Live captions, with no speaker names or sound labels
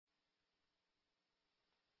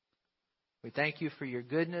We thank you for your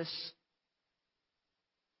goodness.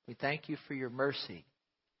 We thank you for your mercy,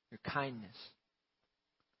 your kindness.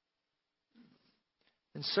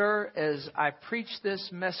 And sir, as I preach this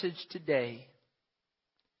message today,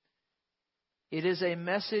 it is a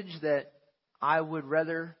message that I would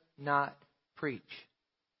rather not preach.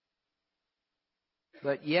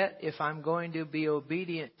 But yet, if I'm going to be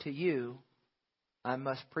obedient to you, I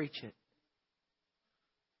must preach it.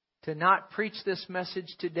 To not preach this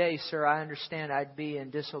message today, sir, I understand I'd be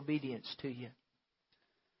in disobedience to you.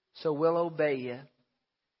 So we'll obey you,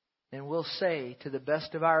 and we'll say to the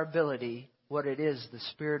best of our ability what it is the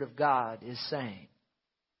Spirit of God is saying.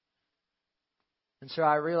 And so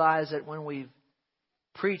I realize that when we've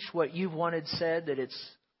preached what you've wanted said, that it's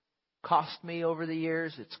cost me over the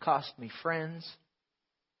years, it's cost me friends.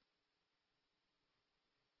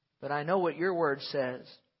 But I know what your word says.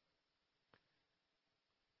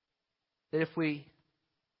 That if we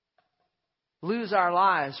lose our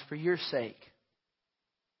lives for your sake,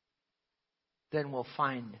 then we'll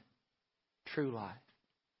find true life.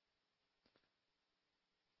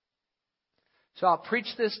 So I'll preach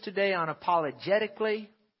this today unapologetically,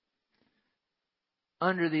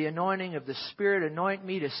 under the anointing of the Spirit. Anoint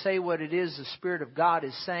me to say what it is the Spirit of God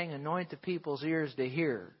is saying. Anoint the people's ears to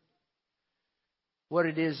hear what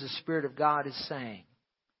it is the Spirit of God is saying.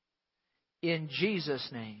 In Jesus'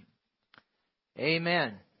 name.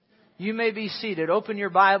 Amen. You may be seated. Open your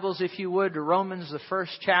Bibles, if you would, to Romans, the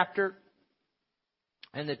 1st chapter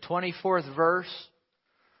and the 24th verse.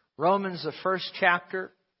 Romans, the 1st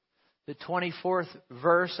chapter, the 24th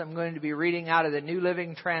verse. I'm going to be reading out of the New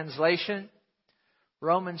Living Translation.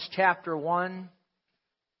 Romans chapter 1,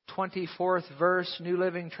 24th verse, New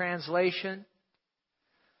Living Translation.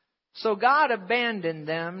 So God abandoned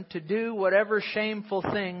them to do whatever shameful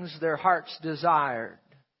things their hearts desired.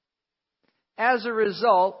 As a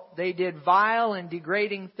result, they did vile and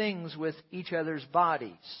degrading things with each other's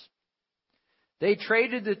bodies. They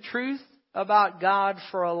traded the truth about God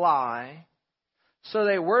for a lie, so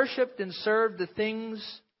they worshipped and served the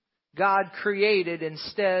things God created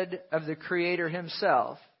instead of the Creator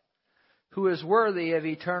Himself, who is worthy of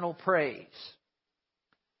eternal praise.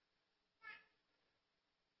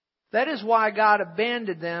 That is why God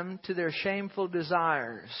abandoned them to their shameful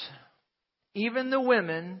desires. Even the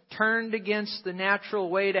women turned against the natural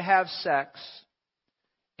way to have sex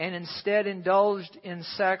and instead indulged in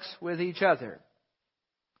sex with each other.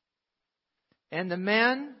 And the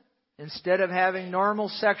men, instead of having normal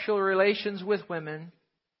sexual relations with women,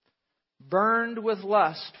 burned with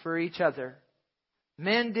lust for each other.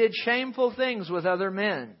 Men did shameful things with other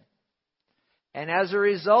men. And as a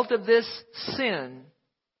result of this sin,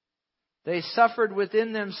 they suffered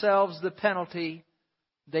within themselves the penalty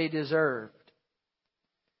they deserved.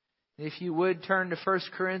 If you would, turn to 1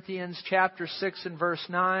 Corinthians chapter 6 and verse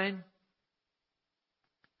 9.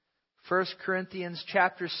 1 Corinthians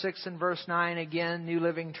chapter 6 and verse 9, again, New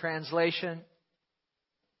Living Translation.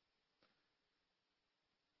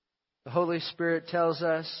 The Holy Spirit tells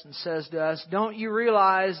us and says to us, "Don't you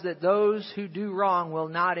realize that those who do wrong will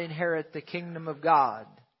not inherit the kingdom of God?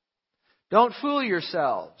 Don't fool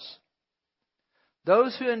yourselves.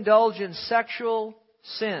 Those who indulge in sexual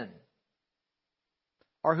sin,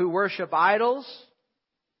 or who worship idols,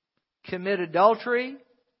 commit adultery,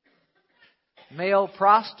 male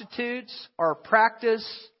prostitutes, or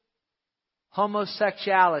practice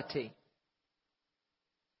homosexuality,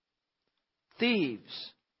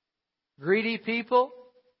 thieves, greedy people,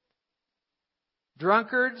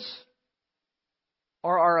 drunkards,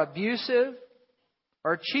 or are abusive,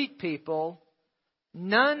 or cheat people,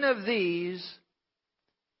 none of these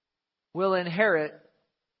will inherit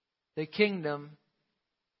the kingdom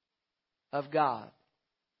of God."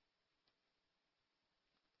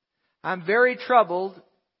 I'm very troubled,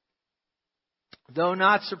 though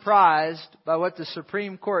not surprised, by what the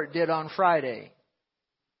Supreme Court did on Friday,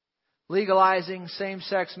 legalizing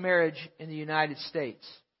same-sex marriage in the United States.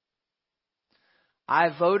 I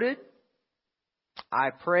voted, I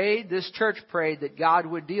prayed, this church prayed that God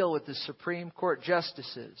would deal with the Supreme Court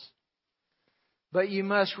justices. But you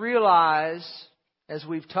must realize, as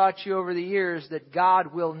we've taught you over the years, that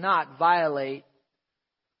God will not violate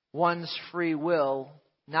one's free will,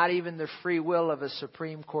 not even the free will of a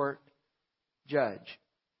Supreme Court judge.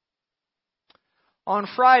 On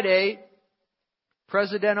Friday,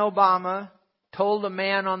 President Obama told a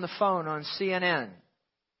man on the phone on CNN,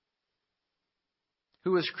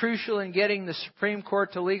 who was crucial in getting the Supreme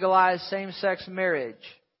Court to legalize same-sex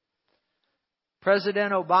marriage.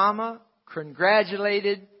 President Obama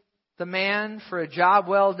congratulated the man for a job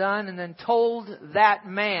well done, and then told that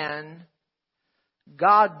man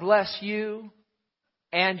God bless you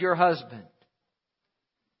and your husband.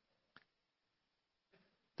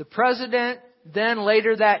 The president then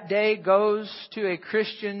later that day goes to a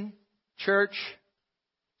Christian church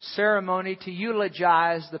ceremony to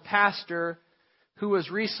eulogize the pastor who was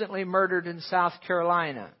recently murdered in South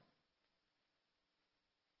Carolina.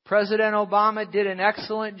 President Obama did an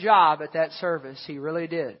excellent job at that service. He really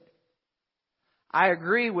did. I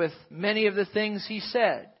agree with many of the things he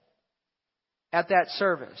said at that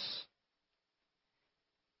service.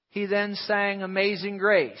 He then sang Amazing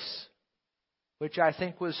Grace, which I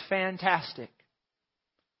think was fantastic.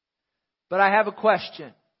 But I have a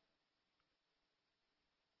question.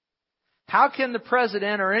 How can the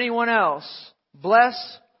president or anyone else bless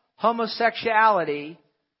homosexuality,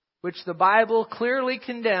 which the Bible clearly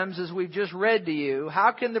condemns, as we've just read to you?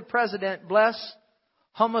 How can the president bless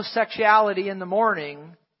homosexuality in the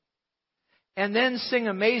morning and then sing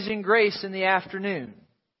Amazing Grace in the afternoon?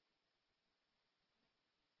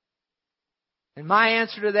 And my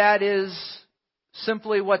answer to that is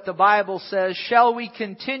simply what the Bible says: shall we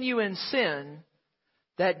continue in sin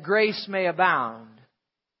that grace may abound?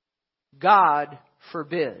 God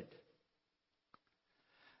forbid.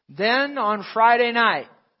 Then on Friday night,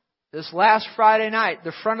 this last Friday night,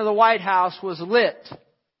 the front of the White House was lit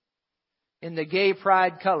in the gay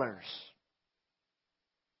pride colors.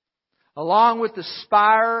 Along with the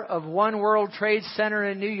spire of One World Trade Center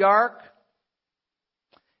in New York,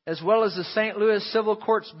 as well as the St. Louis Civil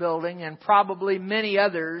Courts building and probably many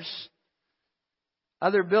other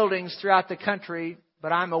buildings throughout the country,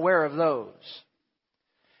 but I'm aware of those.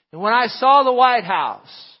 And when I saw the White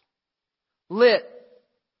House lit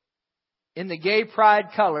in the gay pride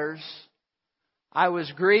colors, I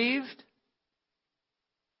was grieved,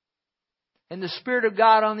 and the Spirit of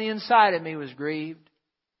God on the inside of me was grieved,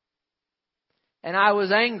 and I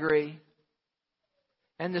was angry,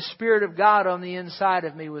 and the Spirit of God on the inside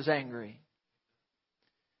of me was angry.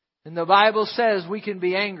 And the Bible says we can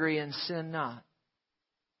be angry and sin not.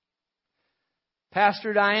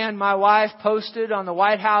 Pastor Diane, my wife, posted on the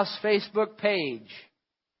White House Facebook page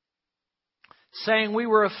saying we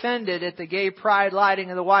were offended at the gay pride lighting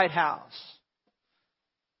of the White House.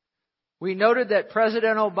 We noted that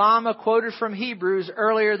President Obama quoted from Hebrews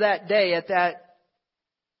earlier that day at that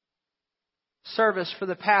service for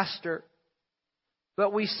the pastor.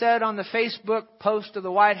 But we said on the Facebook post of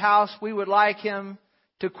the White House we would like him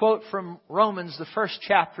to quote from Romans, the first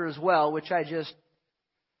chapter as well, which I just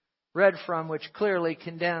read from, which clearly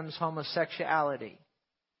condemns homosexuality.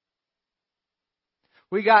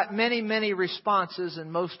 We got many, many responses,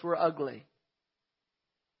 and most were ugly.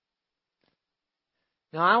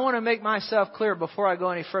 Now, I want to make myself clear before I go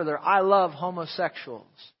any further. I love homosexuals.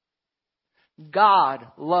 God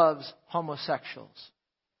loves homosexuals.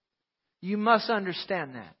 You must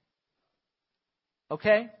understand that.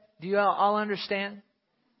 Okay? Do you all understand?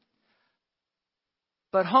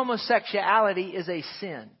 But homosexuality is a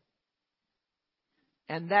sin.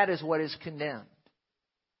 And that is what is condemned.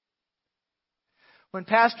 When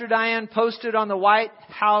Pastor Diane posted on the White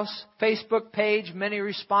House Facebook page, many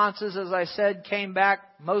responses, as I said, came back,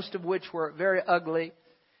 most of which were very ugly.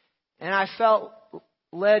 And I felt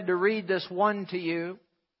led to read this one to you.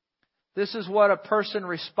 This is what a person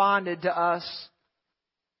responded to us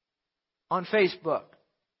on Facebook.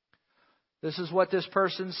 This is what this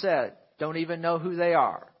person said. Don't even know who they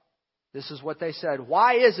are. This is what they said.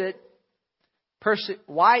 Why is it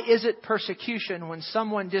persecution when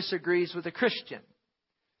someone disagrees with a Christian?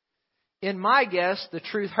 In my guess, the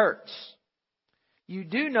truth hurts. You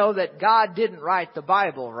do know that God didn't write the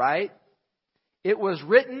Bible, right? It was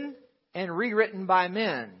written and rewritten by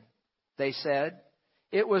men, they said.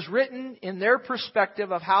 It was written in their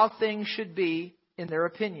perspective of how things should be in their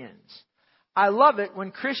opinions. I love it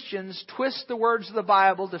when Christians twist the words of the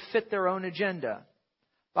Bible to fit their own agenda.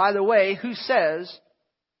 By the way, who says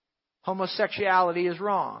homosexuality is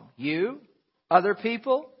wrong? You? Other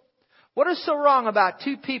people? What is so wrong about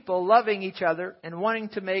two people loving each other and wanting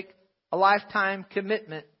to make a lifetime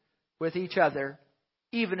commitment with each other,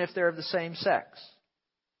 even if they're of the same sex?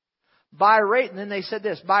 And then they said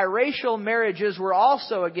this: biracial marriages were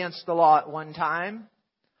also against the law at one time,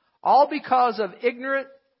 all because of ignorant,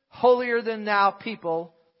 holier-than-thou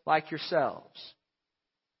people like yourselves.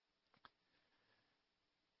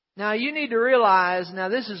 Now you need to realize, now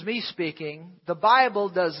this is me speaking, the Bible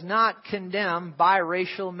does not condemn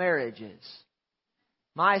biracial marriages.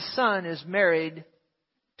 My son is married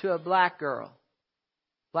to a black girl,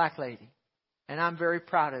 black lady, and I'm very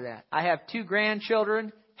proud of that. I have 2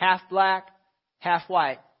 grandchildren, half black, half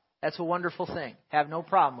white. That's a wonderful thing. Have no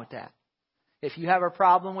problem with that. If you have a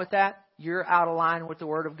problem with that, you're out of line with the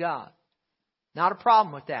Word of God. Not a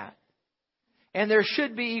problem with that. And there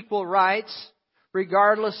should be equal rights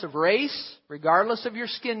regardless of race, regardless of your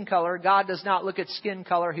skin color. God does not look at skin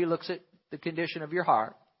color. He looks at the condition of your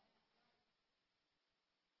heart.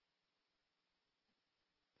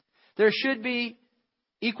 There should be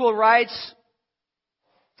equal rights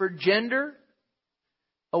for gender.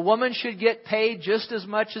 A woman should get paid just as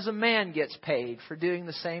much as a man gets paid for doing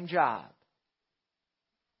the same job.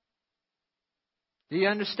 Do you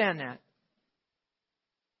understand that?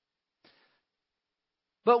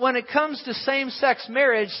 But when it comes to same-sex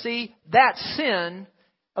marriage, see, that's sin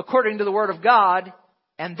according to the Word of God,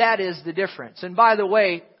 and that is the difference. And by the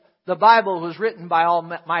way, the Bible was written by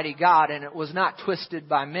Almighty God, and it was not twisted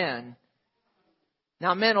by men.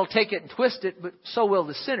 Now, men will take it and twist it, but so will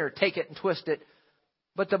the sinner take it and twist it.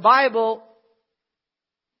 But the Bible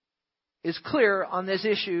is clear on this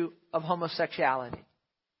issue of homosexuality.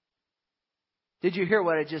 Did you hear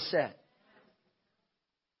what I just said?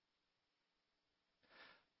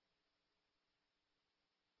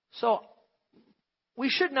 So, we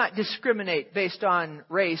should not discriminate based on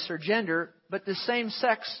race or gender, but the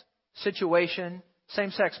same-sex situation,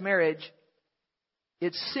 same-sex marriage,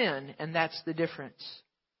 it's sin, and that's the difference.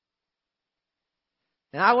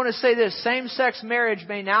 And I want to say this, same-sex marriage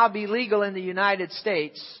may now be legal in the United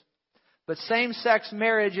States, but same-sex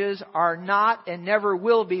marriages are not and never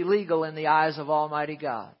will be legal in the eyes of Almighty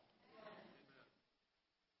God.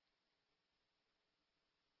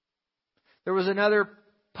 There was another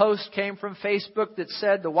post came from Facebook that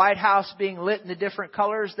said the White House being lit in the different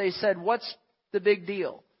colors. They said, what's the big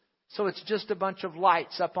deal? So it's just a bunch of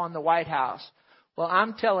lights up on the White House. Well,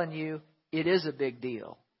 I'm telling you, it is a big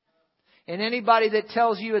deal. And anybody that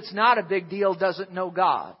tells you it's not a big deal doesn't know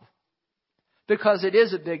God. Because it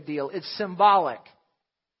is a big deal. It's symbolic.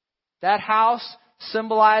 That house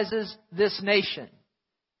symbolizes this nation.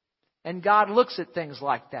 And God looks at things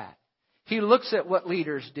like that. He looks at what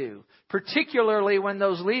leaders do, particularly when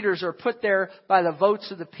those leaders are put there by the votes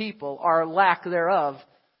of the people, or lack thereof,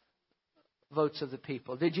 votes of the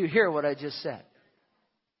people. Did you hear what I just said?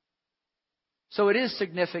 So it is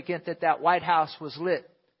significant that that White House was lit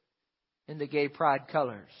in the gay pride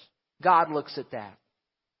colors. God looks at that.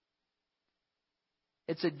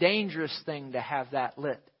 It's a dangerous thing to have that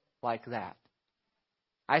lit like that.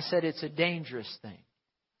 I said it's a dangerous thing.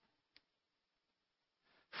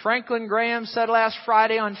 Franklin Graham said last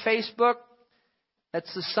Friday on Facebook,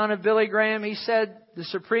 that's the son of Billy Graham, he said, the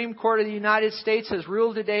Supreme Court of the United States has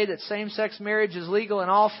ruled today that same-sex marriage is legal in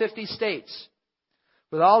all 50 states.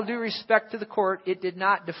 With all due respect to the court, it did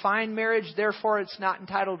not define marriage, therefore it's not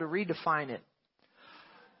entitled to redefine it.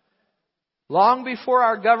 Long before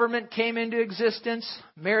our government came into existence,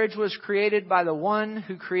 marriage was created by the one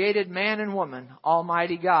who created man and woman,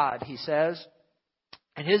 Almighty God, he says.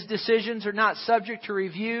 And His decisions are not subject to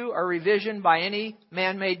review or revision by any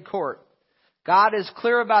man-made court. God is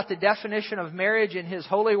clear about the definition of marriage in His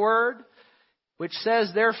holy word, which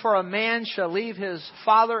says, therefore a man shall leave his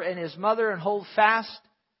father and his mother and hold fast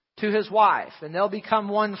to his wife, and they'll become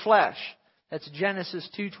one flesh. That's Genesis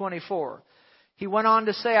 2:24. He went on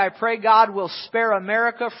to say, I pray God will spare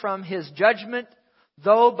America from His judgment,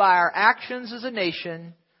 though by our actions as a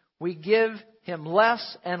nation, we give Him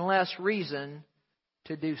less and less reason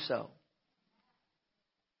to do so.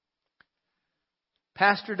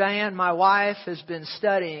 Pastor Diane, my wife, has been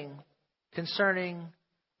studying concerning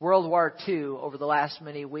World War II over the last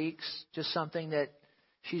many weeks. Just something that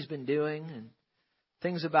she's been doing, and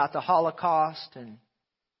things about the Holocaust, and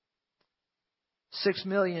 6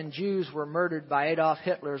 million Jews were murdered by Adolf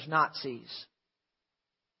Hitler's Nazis.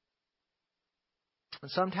 And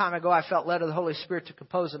some time ago I felt led of the Holy Spirit to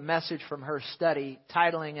compose a message from her study,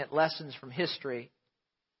 titling it Lessons from History.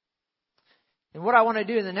 And what I want to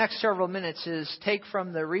do in the next several minutes is take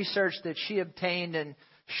from the research that she obtained and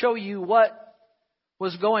show you what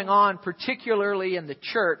was going on, particularly in the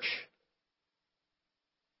church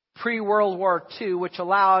pre-World War II, which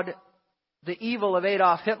allowed the evil of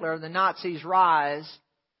Adolf Hitler and the Nazis rise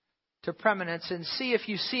to preeminence, and see if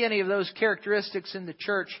you see any of those characteristics in the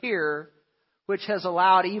church here, which has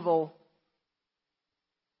allowed evil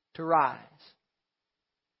to rise.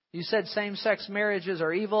 You said same-sex marriages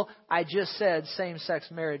are evil. I just said same-sex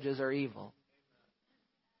marriages are evil.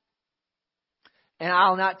 And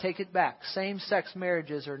I'll not take it back. Same-sex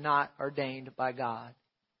marriages are not ordained by God.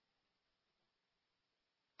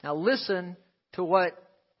 Now listen to what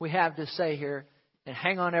we have to say here and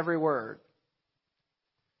hang on every word.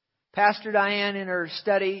 Pastor Diane, in her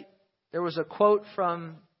study, there was a quote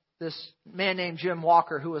from this man named Jim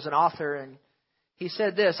Walker, who was an author, and he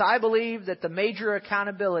said this, I believe that the major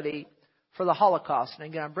accountability for the Holocaust. And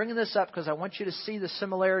again, I'm bringing this up because I want you to see the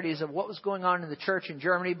similarities of what was going on in the church in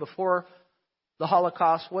Germany before the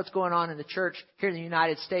Holocaust, what's going on in the church here in the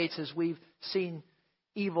United States as we've seen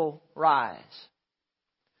evil rise.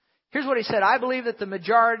 Here's what he said. I believe that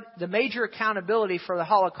the major accountability for the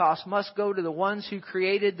Holocaust must go to the ones who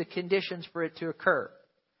created the conditions for it to occur.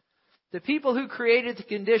 The people who created the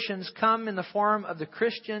conditions come in the form of the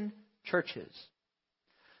Christian churches.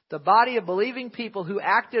 The body of believing people who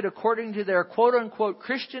acted according to their quote-unquote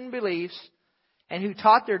Christian beliefs and who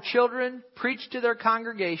taught their children, preached to their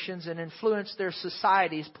congregations, and influenced their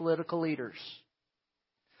society's political leaders.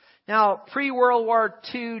 Now, pre-World War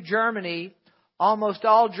II Germany, almost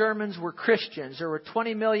all Germans were Christians. There were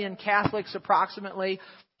 20 million Catholics approximately,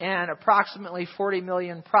 and approximately 40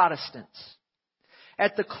 million Protestants.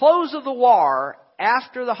 At the close of the war,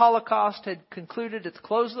 after the Holocaust had concluded at the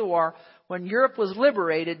close of the war, when Europe was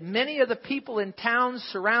liberated, many of the people in towns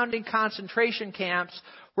surrounding concentration camps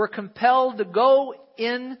were compelled to go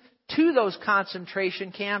into those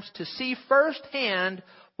concentration camps to see firsthand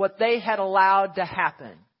what they had allowed to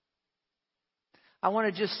happen. I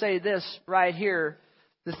want to just say this right here.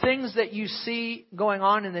 The things that you see going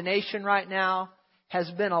on in the nation right now has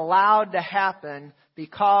been allowed to happen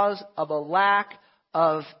because of a lack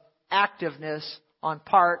of activeness on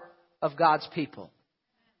part of God's people.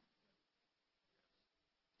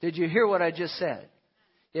 Did you hear what I just said?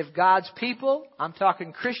 If God's people, I'm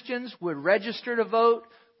talking Christians, would register to vote,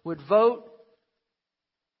 would vote,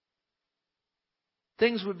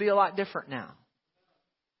 things would be a lot different now.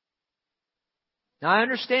 Now I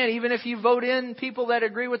understand, even if you vote in people that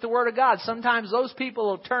agree with the Word of God, sometimes those people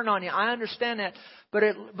will turn on you. I understand that. But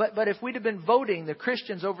if we'd have been voting, the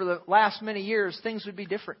Christians, over the last many years, things would be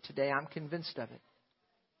different today. I'm convinced of it.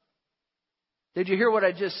 Did you hear what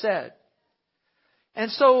I just said? And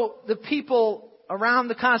so the people around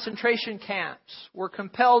the concentration camps were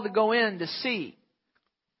compelled to go in to see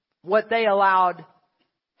what they allowed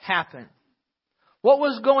happen. What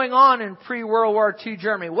was going on in pre-World War II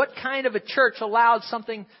Germany? What kind of a church allowed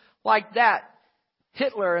something like that?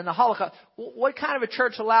 Hitler and the Holocaust. What kind of a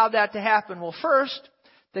church allowed that to happen? Well, first,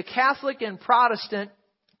 the Catholic and Protestant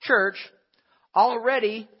church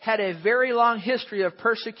already had a very long history of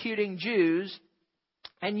persecuting Jews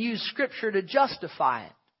and used Scripture to justify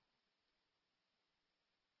it.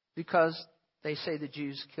 Because they say the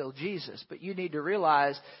Jews killed Jesus. But you need to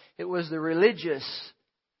realize it was the religious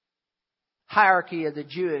hierarchy of the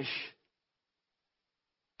Jewish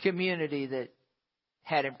community that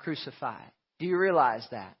had him crucified. Do you realize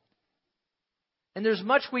that? And there's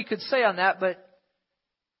much we could say on that, but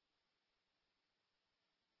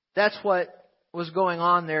that's what was going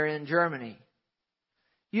on there in Germany.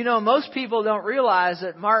 You know, most people don't realize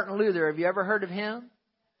that Martin Luther, have you ever heard of him?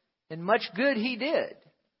 And much good he did.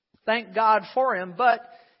 Thank God for him. But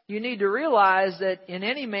you need to realize that in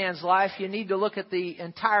any man's life, you need to look at the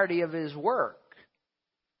entirety of his work.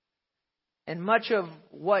 And much of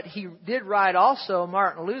what he did write also,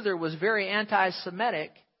 Martin Luther, was very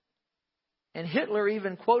anti-Semitic. And Hitler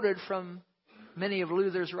even quoted from many of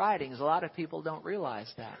Luther's writings. A lot of people don't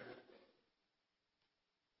realize that.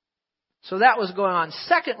 So that was going on.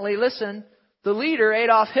 Secondly, listen, the leader,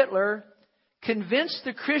 Adolf Hitler, convinced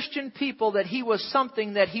the Christian people that he was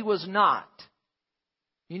something that he was not.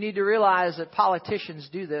 You need to realize that politicians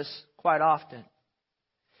do this quite often.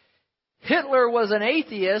 Hitler was an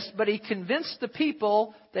atheist, but he convinced the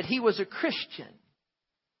people that he was a Christian.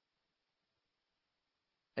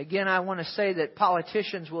 Again, I want to say that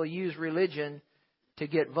politicians will use religion to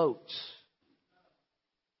get votes.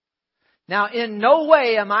 Now, in no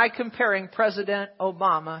way am I comparing President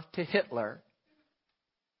Obama to Hitler.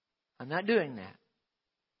 I'm not doing that.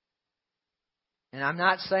 And I'm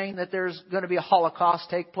not saying that there's going to be a Holocaust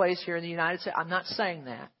take place here in the United States. I'm not saying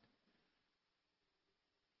that.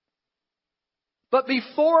 But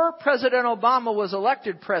before President Obama was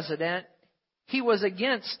elected president, he was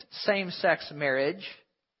against same-sex marriage.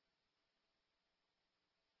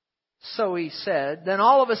 So he said. Then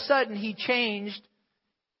all of a sudden he changed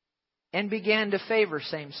and began to favor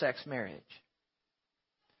same-sex marriage.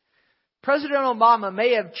 President Obama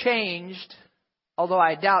may have changed, although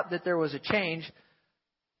I doubt that there was a change,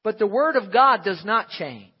 but the Word of God does not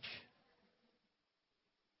change.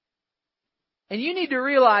 And you need to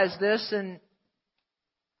realize this, and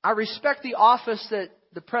I respect the office that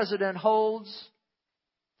the President holds,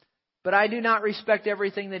 but I do not respect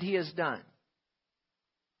everything that he has done.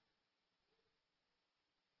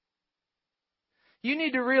 You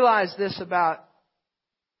need to realize this about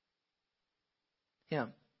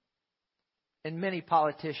him and many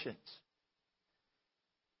politicians.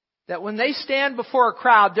 that when they stand before a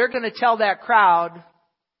crowd, they're going to tell that crowd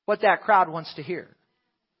what that crowd wants to hear.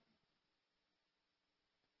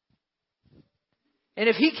 And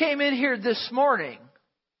if he came in here this morning,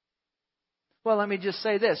 well, let me just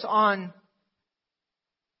say this. On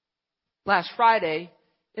last Friday,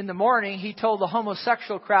 in the morning, he told the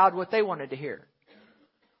homosexual crowd what they wanted to hear.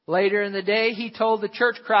 Later in the day, he told the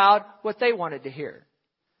church crowd what they wanted to hear.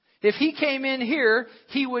 If he came in here,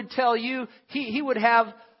 he would tell you, he would have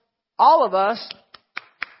all of us,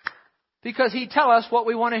 because he'd tell us what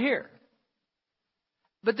we want to hear.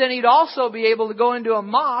 But then he'd also be able to go into a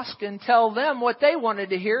mosque and tell them what they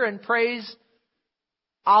wanted to hear and praise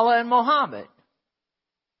Allah and Muhammad.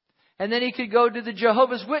 And then he could go to the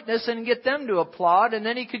Jehovah's Witness and get them to applaud. And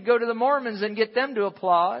then he could go to the Mormons and get them to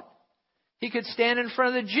applaud. He could stand in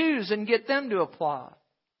front of the Jews and get them to applaud.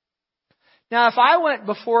 Now, if I went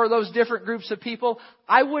before those different groups of people,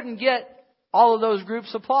 I wouldn't get all of those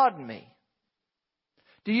groups applauding me.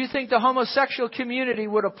 Do you think the homosexual community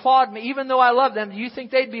would applaud me? Even though I love them, do you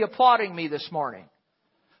think they'd be applauding me this morning?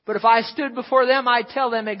 But if I stood before them, I'd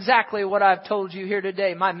tell them exactly what I've told you here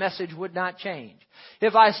today. My message would not change.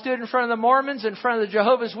 If I stood in front of the Mormons, in front of the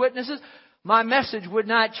Jehovah's Witnesses, my message would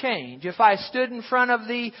not change. If I stood in front of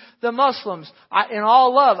the Muslims, in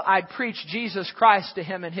all love, I'd preach Jesus Christ to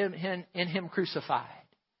him and Him crucified.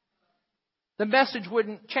 The message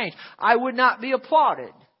wouldn't change. I would not be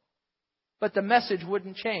applauded, but the message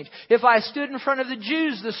wouldn't change. If I stood in front of the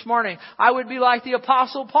Jews this morning, I would be like the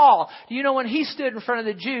Apostle Paul. Do you know when he stood in front of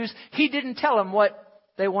the Jews, he didn't tell them what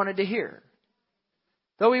they wanted to hear.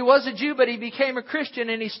 Though he was a Jew, but he became a Christian,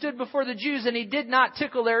 and he stood before the Jews and he did not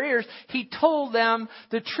tickle their ears. He told them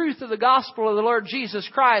the truth of the gospel of the Lord Jesus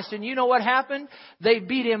Christ. And you know what happened? They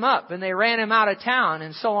beat him up and they ran him out of town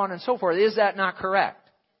and so on and so forth. Is that not correct?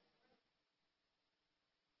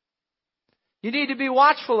 You need to be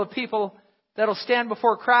watchful of people that'll stand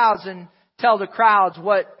before crowds and tell the crowds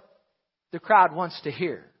what the crowd wants to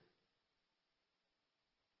hear.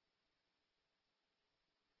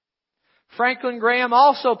 Franklin Graham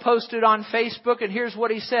also posted on Facebook, and here's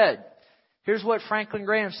what he said. Here's what Franklin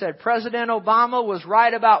Graham said. President Obama was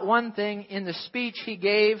right about one thing in the speech he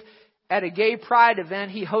gave at a gay pride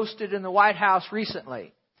event he hosted in the White House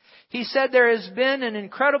recently. He said there has been an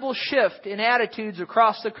incredible shift in attitudes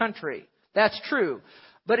across the country. That's true.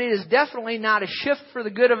 But it is definitely not a shift for the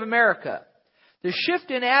good of America. The shift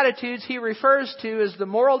in attitudes he refers to is the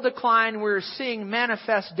moral decline we're seeing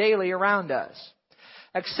manifest daily around us.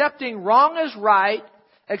 Accepting wrong as right,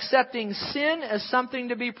 accepting sin as something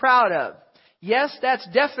to be proud of. Yes, that's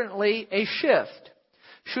definitely a shift.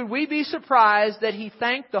 Should we be surprised that he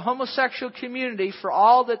thanked the homosexual community for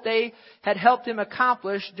all that they had helped him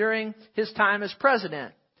accomplish during his time as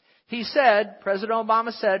president? He said, President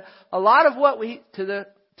Obama said, a lot of what to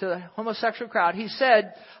the homosexual crowd, he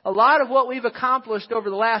said, a lot of what we've accomplished over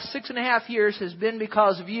the last 6.5 years has been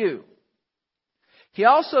because of you. He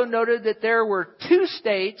also noted that there were 2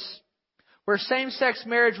 states where same-sex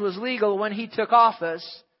marriage was legal when he took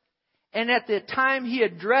office. And at the time he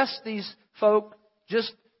addressed these folk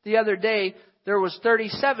just the other day, there was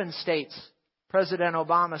 37 states, President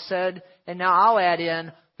Obama said. And now I'll add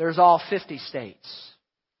in, there's all 50 states.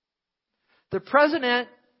 The president,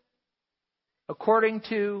 according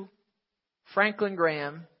to Franklin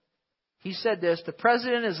Graham, he said this, the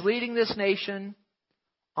president is leading this nation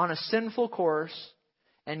on a sinful course,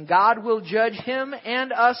 and God will judge him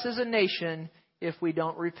and us as a nation if we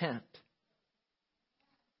don't repent.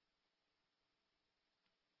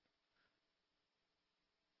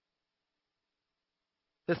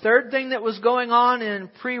 The third thing that was going on in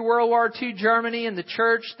pre-World War II Germany and the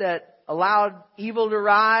church that allowed evil to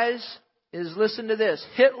rise is, listen to this,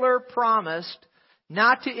 Hitler promised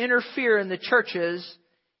not to interfere in the churches,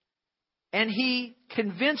 and he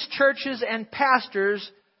convinced churches and pastors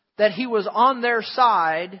that he was on their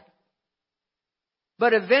side,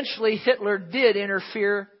 but eventually Hitler did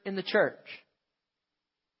interfere in the church.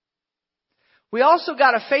 We also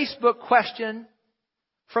got a Facebook question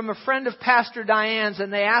from a friend of Pastor Diane's,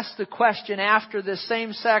 and they asked the question after the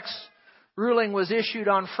same-sex ruling was issued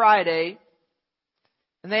on Friday.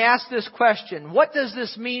 And they asked this question, what does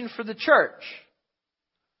this mean for the church?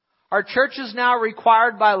 Are churches now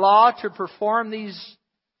required by law to perform these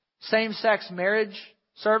same-sex marriage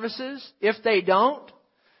services? If they don't,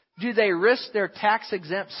 do they risk their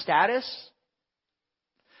tax-exempt status?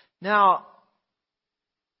 Now,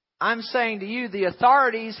 I'm saying to you, the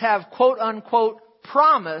authorities have quote-unquote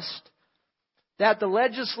promised that the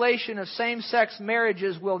legislation of same-sex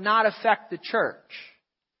marriages will not affect the church.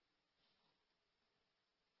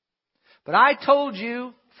 But I told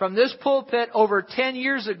you from this pulpit over 10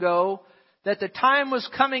 years ago that the time was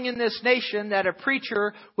coming in this nation that a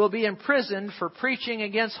preacher will be imprisoned for preaching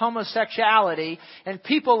against homosexuality. And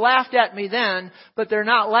people laughed at me then, but they're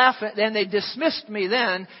not laughing. And they dismissed me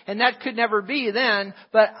then, and that could never be then.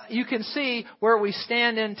 But you can see where we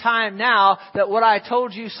stand in time now, that what I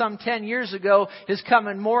told you some 10 years ago is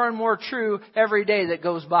coming more and more true every day that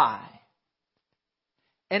goes by.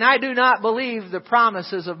 And I do not believe the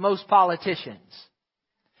promises of most politicians.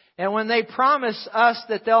 And when they promise us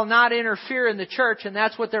that they'll not interfere in the church, and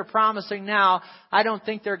that's what they're promising now, I don't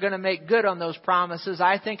think they're going to make good on those promises.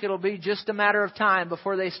 I think it'll be just a matter of time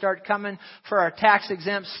before they start coming for our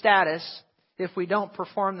tax-exempt status if we don't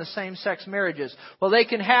perform the same-sex marriages. Well, they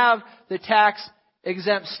can have the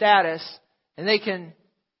tax-exempt status, and they can,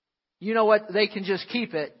 you know what, they can just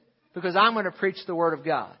keep it, because I'm going to preach the Word of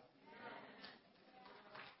God.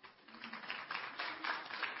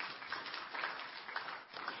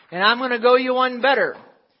 And I'm going to go you one better.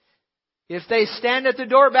 If they stand at the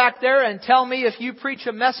door back there and tell me if you preach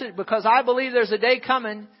a message, because I believe there's a day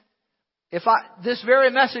coming, this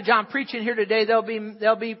very message I'm preaching here today,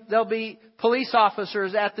 there'll be police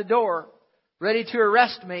officers at the door ready to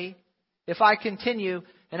arrest me if I continue.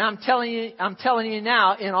 And I'm telling you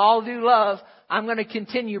now, in all due love, I'm going to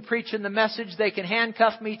continue preaching the message. They can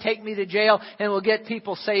handcuff me, take me to jail, and we'll get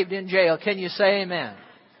people saved in jail. Can you say amen?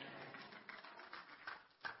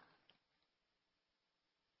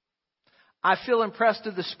 I feel impressed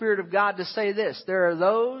of the Spirit of God to say this. There are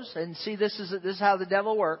those, and see, this is how the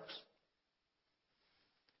devil works.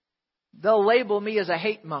 They'll label me as a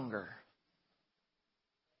hate monger.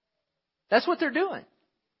 That's what they're doing.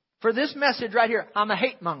 For this message right here, I'm a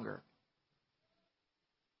hate monger.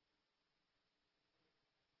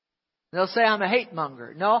 They'll say I'm a hate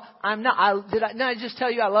monger. No, I'm not. Did I just tell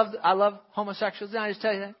you I love homosexuals? Did I just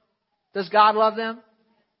tell you that? Does God love them?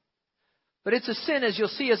 But it's a sin, as you'll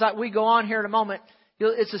see as we go on here in a moment.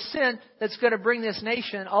 It's a sin that's going to bring this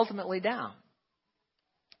nation ultimately down.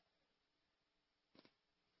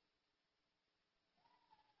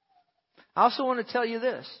 I also want to tell you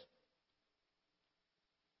this.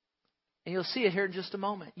 And you'll see it here in just a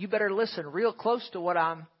moment. You better listen real close to what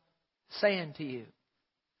I'm saying to you.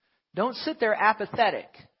 Don't sit there apathetic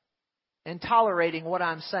and tolerating what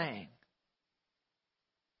I'm saying.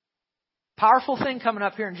 Powerful thing coming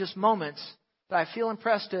up here in just moments, but I feel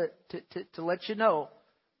impressed to let you know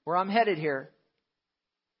where I'm headed here.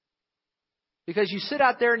 Because you sit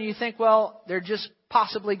out there and you think, well, they're just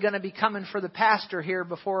possibly going to be coming for the pastor here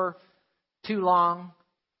before too long.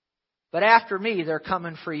 But after me, they're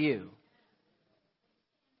coming for you.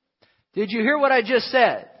 Did you hear what I just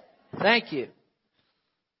said? Thank you.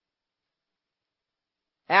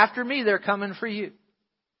 After me, they're coming for you.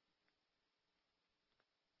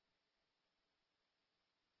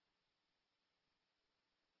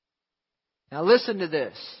 Now listen to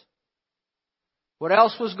this. What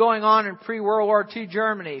else was going on in pre-World War II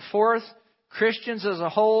Germany? Fourth, Christians as a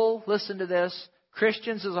whole, listen to this,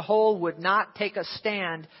 Christians as a whole would not take a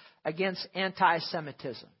stand against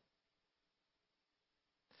anti-Semitism.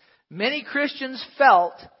 Many Christians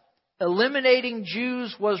felt eliminating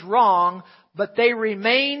Jews was wrong, but they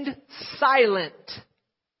remained silent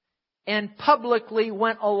and publicly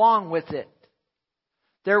went along with it.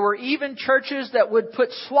 There were even churches that would put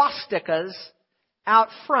swastikas out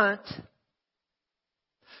front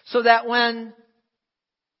so that when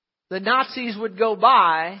the Nazis would go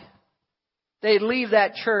by, they'd leave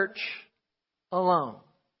that church alone.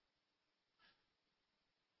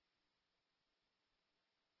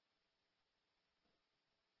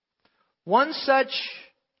 One such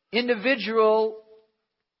individual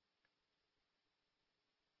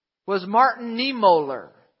was Martin Niemöller.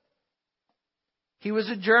 He was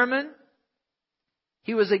a German.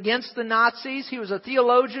 He was against the Nazis. He was a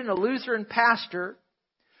theologian, a Lutheran pastor.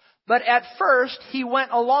 But at first, he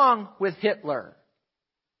went along with Hitler.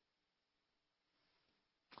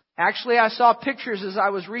 Actually, I saw pictures as I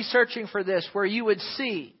was researching for this where you would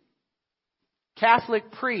see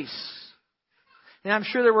Catholic priests. And I'm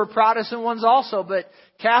sure there were Protestant ones also, but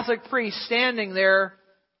Catholic priests standing there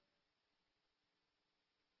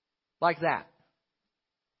like that.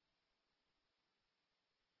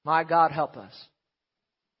 My God, help us.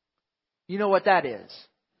 You know what that is?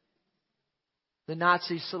 The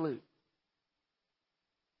Nazi salute.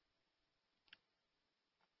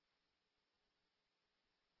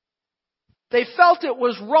 They felt it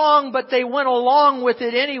was wrong, but they went along with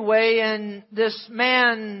it anyway. And this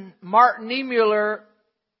man, Martin Niemöller,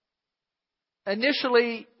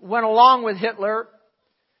 initially went along with Hitler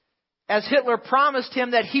as Hitler promised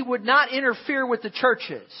him that he would not interfere with the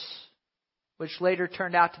churches. which later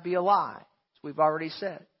turned out to be a lie, as we've already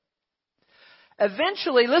said.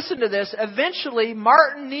 Eventually, listen to this, eventually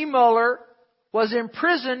Martin Niemöller was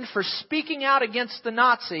imprisoned for speaking out against the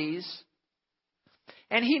Nazis.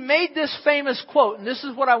 And he made this famous quote, and this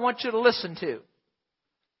is what I want you to listen to.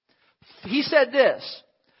 He said this,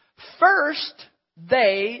 "First,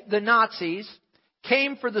 they, the Nazis,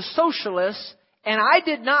 came for the socialists, and I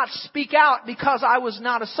did not speak out because I was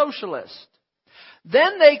not a socialist.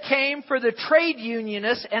 Then they came for the trade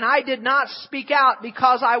unionists, and I did not speak out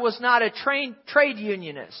because I was not a trade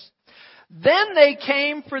unionist. Then they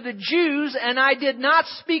came for the Jews, and I did not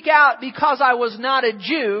speak out because I was not a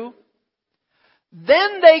Jew.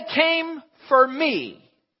 Then they came for me,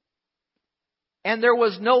 and there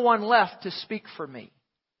was no one left to speak for me."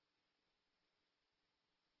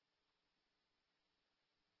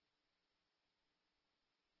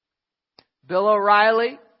 Bill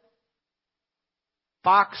O'Reilly,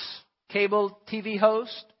 Fox cable TV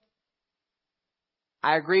host.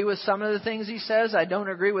 I agree with some of the things he says. I don't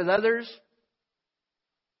agree with others.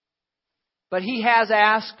 But he has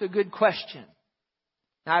asked a good question.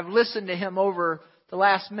 Now, I've listened to him over the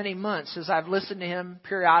last many months as I've listened to him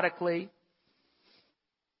periodically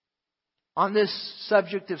on this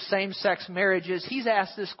subject of same-sex marriages. He's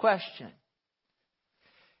asked this question.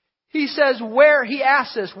 He says, he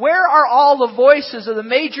asks us, where are all the voices of the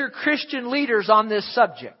major Christian leaders on this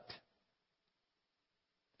subject?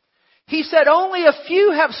 He said only a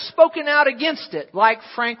few have spoken out against it, like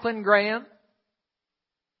Franklin Graham.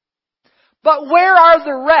 But where are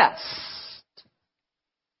the rest?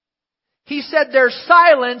 He said their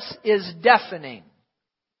silence is deafening.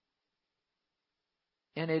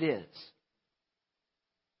 And it is.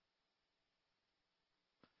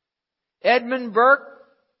 Edmund Burke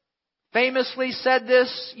famously said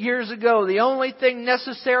this years ago, "The only thing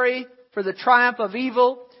necessary for the triumph of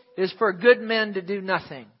evil is for good men to do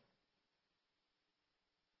nothing."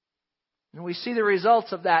 And we see the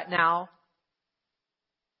results of that now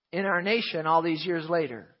in our nation all these years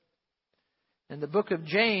later. In the book of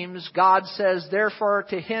James, God says, "Therefore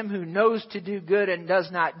to him who knows to do good and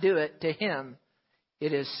does not do it, to him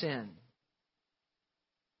it is sin."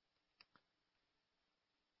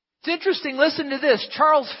 It's interesting, listen to this.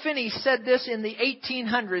 Charles Finney said this in the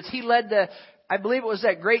 1800s. He led I believe it was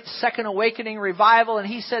that great Second Awakening revival, and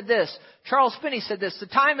he said this. Charles Finney said this, "The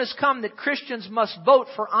time has come that Christians must vote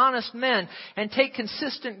for honest men and take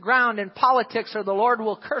consistent ground in politics, or the Lord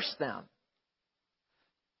will curse them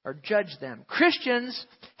or judge them." Christians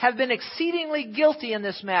have been exceedingly guilty in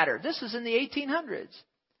this matter. This is in the 1800s.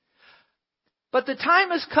 But the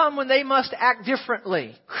time has come when they must act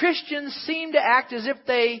differently. Christians seem to act as if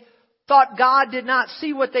they thought God did not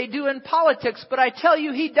see what they do in politics, but I tell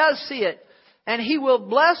you, He does see it. And He will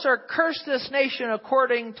bless or curse this nation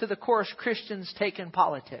according to the course Christians take in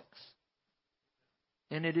politics.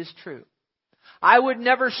 And it is true. I would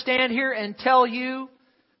never stand here and tell you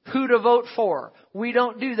who to vote for. We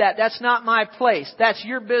don't do that. That's not my place. That's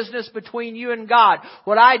your business between you and God.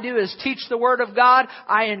 What I do is teach the Word of God.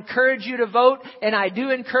 I encourage you to vote, and I do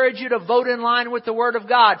encourage you to vote in line with the Word of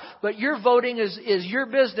God. But your voting is your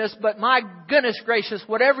business. But my goodness gracious,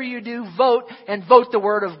 whatever you do, vote and vote the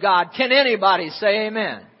Word of God. Can anybody say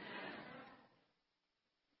amen?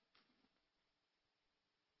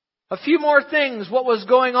 A few more things, what was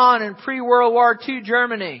going on in pre-World War II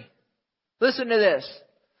Germany. Listen to this.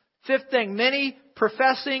 Fifth thing, many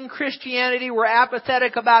professing Christianity were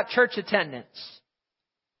apathetic about church attendance.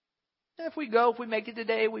 If we go, if we make it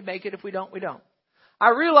today, we make it. If we don't, we don't. I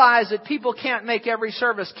realize that people can't make every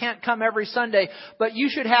service, can't come every Sunday, but you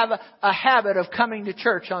should have a habit of coming to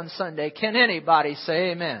church on Sunday. Can anybody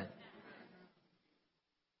say amen?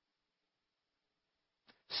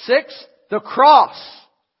 Sixth, the cross.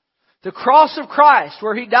 The cross of Christ,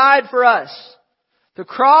 where He died for us. The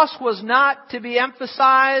cross was not to be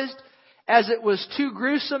emphasized as it was too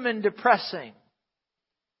gruesome and depressing.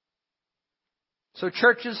 So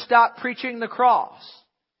churches stopped preaching the cross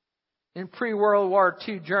in pre-World War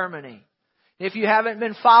II Germany. If you haven't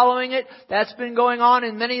been following it, that's been going on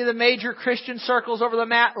in many of the major Christian circles over the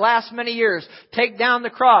last many years. Take down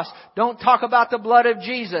the cross. Don't talk about the blood of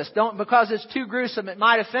Jesus. Don't, because it's too gruesome. It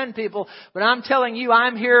might offend people. But I'm telling you,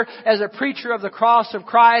 I'm here as a preacher of the cross of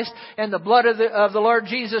Christ and the blood of the Lord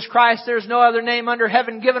Jesus Christ. There's no other name under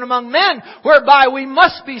heaven given among men whereby we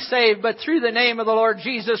must be saved, but through the name of the Lord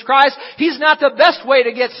Jesus Christ. He's not the best way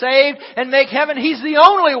to get saved and make heaven. He's the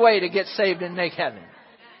only way to get saved and make heaven.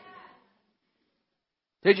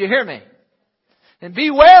 Did you hear me? And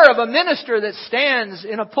beware of a minister that stands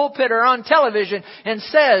in a pulpit or on television and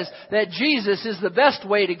says that Jesus is the best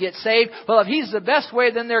way to get saved. Well, if He's the best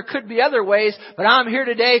way, then there could be other ways. But I'm here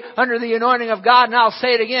today under the anointing of God, and I'll say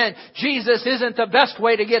it again. Jesus isn't the best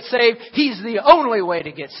way to get saved. He's the only way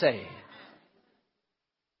to get saved.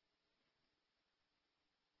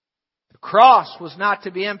 The cross was not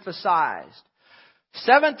to be emphasized.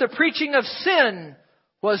 Seventh, the preaching of sin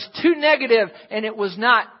was too negative, and it was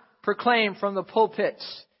not proclaimed from the pulpits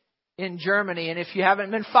in Germany. And if you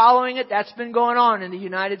haven't been following it, that's been going on in the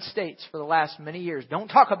United States for the last many years. Don't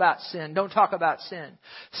talk about sin. Don't talk about sin.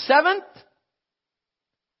 Seventh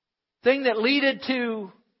thing that led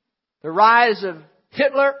to the rise of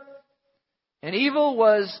Hitler and evil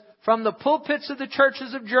was from the pulpits of the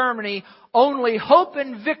churches of Germany, only hope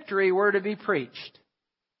and victory were to be preached.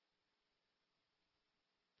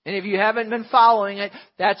 And if you haven't been following it,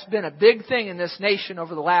 that's been a big thing in this nation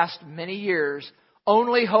over the last many years.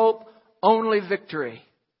 Only hope, only victory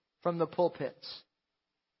from the pulpits.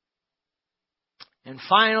 And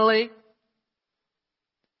finally,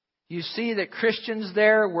 you see that Christians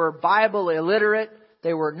there were Bible illiterate.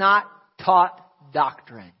 They were not taught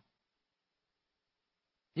doctrine.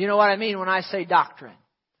 You know what I mean when I say doctrine?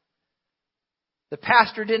 The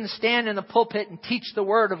pastor didn't stand in the pulpit and teach the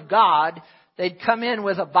Word of God. They'd come in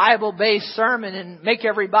with a Bible-based sermon and make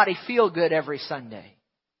everybody feel good every Sunday.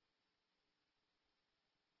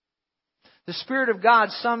 The Spirit of God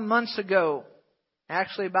some months ago,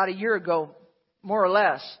 actually about a year ago, more or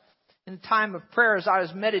less, in time of prayer as I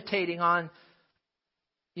was meditating on,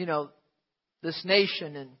 this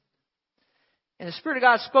nation. And the Spirit of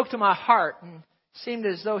God spoke to my heart and it seemed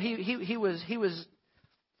as though He was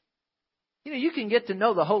you can get to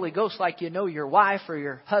know the Holy Ghost like you know your wife or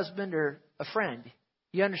your husband or a friend.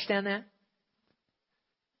 You understand that?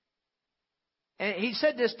 And He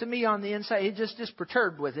said this to me on the inside. He just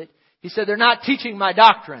perturbed with it. He said, they're not teaching my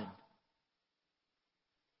doctrine.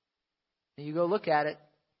 And you go look at it.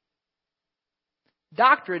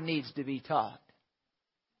 Doctrine needs to be taught.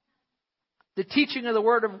 The teaching of the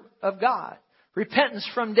Word of God. Repentance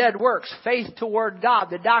from dead works, faith toward God,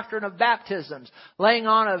 the doctrine of baptisms, laying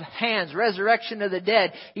on of hands, resurrection of the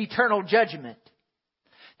dead, eternal judgment.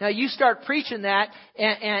 Now you start preaching that,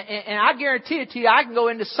 and I guarantee it to you, I can go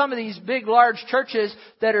into some of these big, large churches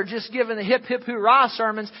that are just giving the hip, hip, hoorah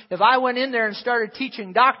sermons. If I went in there and started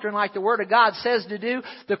teaching doctrine like the Word of God says to do,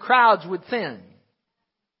 the crowds would thin.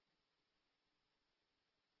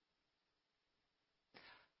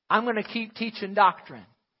 I'm going to keep teaching doctrine.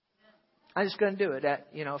 I'm just going to do it.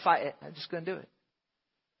 I'm just going to do it.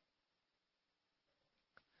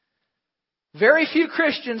 Very few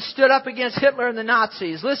Christians stood up against Hitler and the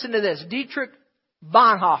Nazis. Listen to this. Dietrich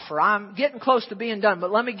Bonhoeffer. I'm getting close to being done,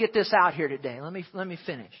 but let me get this out here today. Let me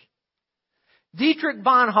finish. Dietrich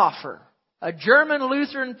Bonhoeffer, a German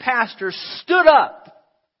Lutheran pastor, stood up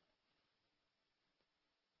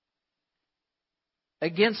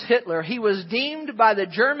against Hitler. He was deemed by the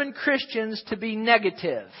German Christians to be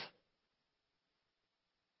negative,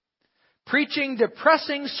 preaching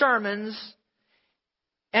depressing sermons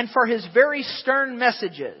and for his very stern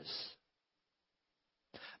messages.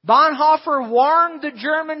 Bonhoeffer warned the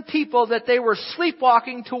German people that they were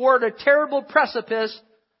sleepwalking toward a terrible precipice,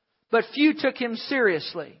 but few took him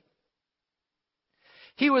seriously.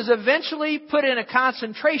 He was eventually put in a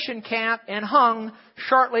concentration camp and hung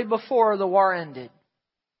shortly before the war ended.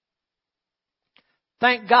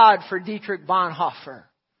 Thank God for Dietrich Bonhoeffer,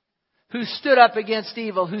 who stood up against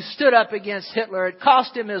evil, who stood up against Hitler. It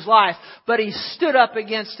cost him his life, but he stood up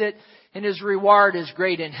against it, and his reward is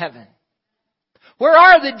great in heaven. Where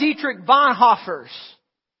are the Dietrich Bonhoeffers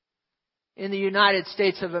in the United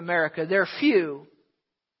States of America? They're few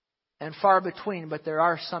and far between, but there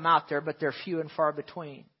are some out there, but they're few and far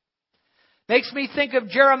between. Makes me think of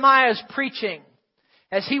Jeremiah's preaching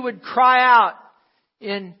as he would cry out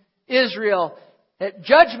in Israel that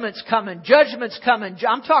judgment's coming, judgment's coming.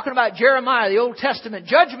 I'm talking about Jeremiah, the Old Testament.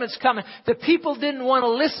 Judgment's coming. The people didn't want to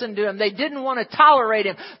listen to him. They didn't want to tolerate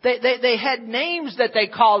him. They had names that they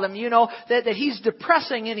called him, that he's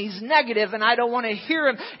depressing and he's negative and I don't want to hear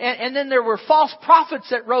him. And then there were false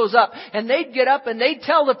prophets that rose up and they'd get up and they'd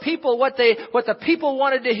tell the people what the people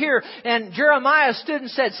wanted to hear. And Jeremiah stood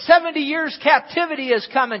and said, 70 years captivity is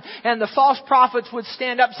coming. And the false prophets would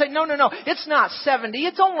stand up and say, no, it's not 70.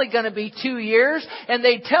 It's only going to be 2 years. And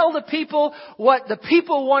they tell the people what the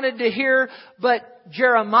people wanted to hear, but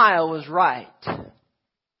Jeremiah was right.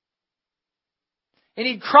 And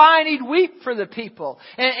he'd cry and he'd weep for the people.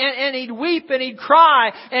 And he'd weep and he'd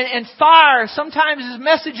cry and fire. Sometimes his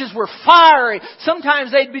messages were fiery. Sometimes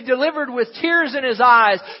they'd be delivered with tears in his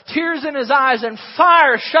eyes. Tears in his eyes and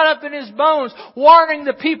fire shut up in his bones, warning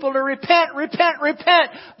the people to repent, repent, repent.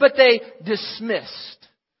 But they dismissed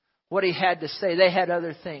what he had to say. They had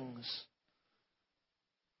other things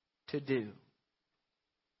to do.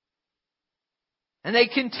 And they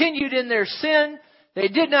continued in their sin. They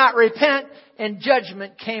did not repent, and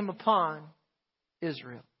judgment came upon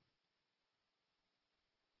Israel.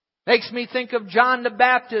 Makes me think of John the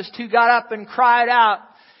Baptist, who got up and cried out,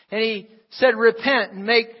 and he said, repent and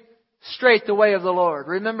make straight the way of the Lord.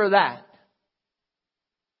 Remember that.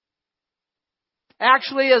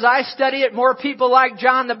 Actually, as I study it, more people like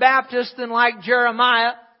John the Baptist than like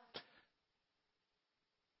Jeremiah.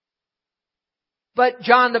 But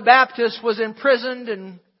John the Baptist was imprisoned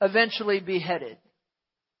and eventually beheaded.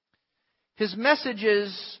 His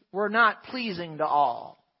messages were not pleasing to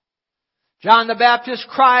all. John the Baptist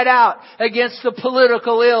cried out against the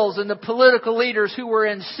political ills and the political leaders who were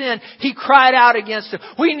in sin. He cried out against them.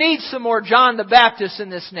 We need some more John the Baptist in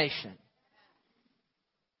this nation.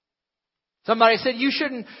 Somebody said, you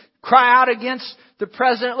shouldn't cry out against the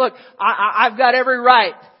president. Look, I've got every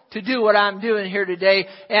right to do what I'm doing here today.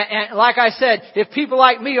 And like I said, if people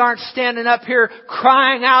like me aren't standing up here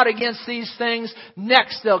crying out against these things,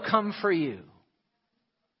 next they'll come for you.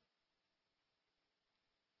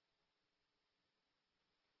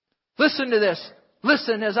 Listen to this.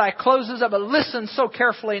 Listen as I close this up. But listen so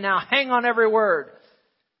carefully now. Hang on every word.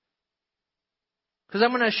 Because I'm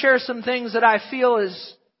going to share some things that I feel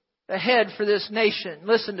is ahead for this nation.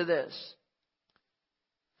 Listen to this.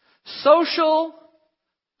 Social,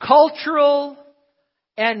 cultural,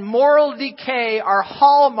 and moral decay are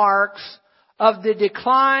hallmarks of the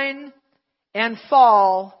decline and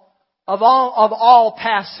fall of all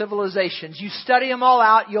past civilizations. You study them all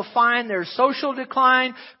out, you'll find there's social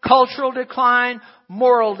decline, cultural decline,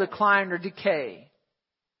 moral decline or decay.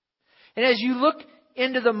 And as you look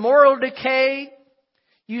into the moral decay,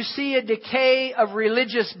 you see a decay of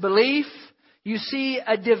religious belief. You see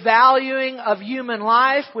a devaluing of human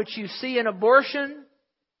life, which you see in abortion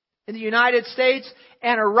in the United States,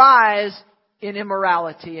 and a rise in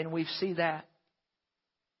immorality, and we see that.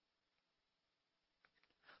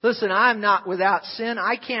 Listen, I'm not without sin.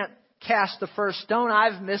 I can't cast the first stone.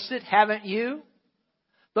 I've missed it, haven't you?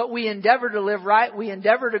 But we endeavor to live right. We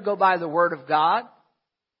endeavor to go by the Word of God.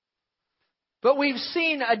 But we've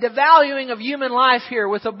seen a devaluing of human life here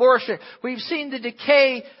with abortion. We've seen the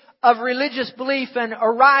decay of religious belief and a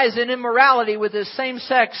rise in immorality with this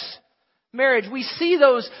same-sex marriage. We see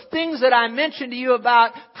those things that I mentioned to you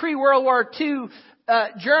about pre-World War II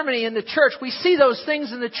Germany and the church. We see those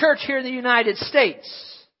things in the church here in the United States.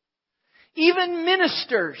 Even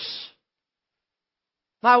ministers.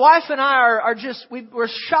 My wife and I we're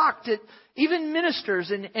shocked at even ministers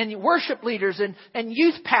and worship leaders and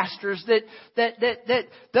youth pastors that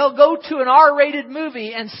they'll go to an R-rated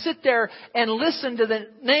movie and sit there and listen to the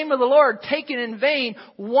name of the Lord taken in vain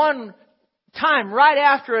one time right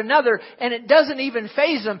after another, and it doesn't even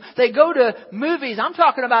faze them. They go to movies. I'm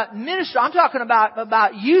talking about ministers. I'm talking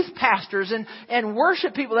about youth pastors and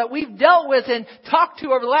worship people that we've dealt with and talked to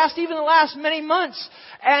over the last many months.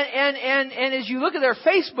 And as you look at their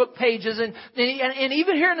Facebook pages and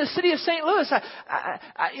even here in the city of St. Louis,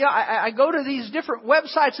 I go to these different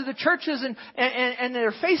websites of the churches and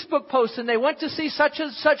their Facebook posts, and they went to see such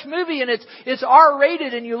and such movie, and it's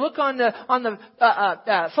R-rated, and you look on the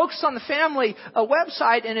Focus on the Family a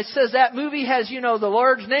website, and it says that movie has, the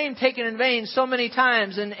Lord's name taken in vain so many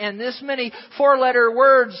times, and this many 4-letter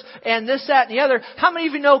words, and this, that, and the other. How many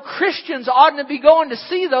of you know Christians oughtn't to be going to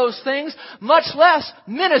see those things, much less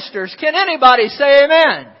ministers? Can anybody say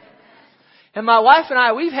amen? And my wife and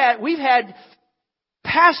I, we've had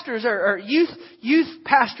pastors or youth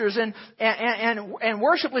pastors and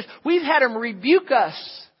worship leaders. We've had them rebuke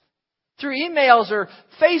us through emails or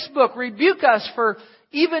Facebook, rebuke us for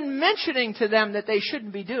even mentioning to them that they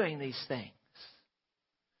shouldn't be doing these things.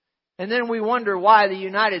 And then we wonder why the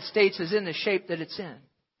United States is in the shape that it's in.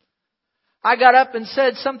 I got up and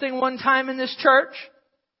said something one time in this church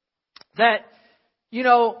that,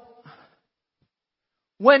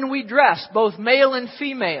 when we dress, both male and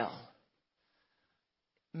female,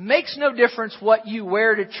 makes no difference what you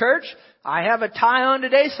wear to church. I have a tie on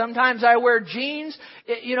today. Sometimes I wear jeans.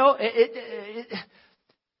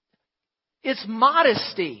 It's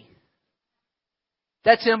modesty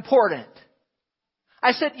that's important.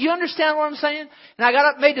 I said, you understand what I'm saying? And I got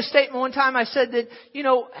up and made a statement one time. I said that,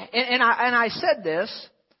 and I said this,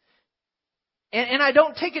 and I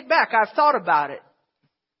don't take it back. I've thought about it.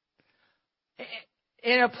 And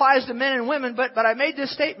it applies to men and women, but I made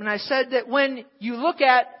this statement. I said that when you look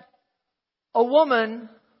at a woman,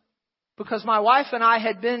 because my wife and I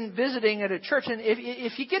had been visiting at a church, and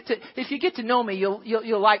if you get to know me,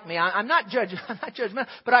 you'll like me. I'm not judgmental,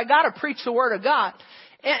 but I got to preach the Word of God.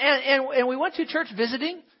 And we went to church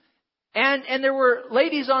visiting, and there were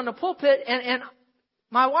ladies on the pulpit, and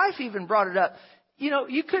my wife even brought it up. You know,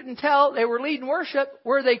 you couldn't tell they were leading worship.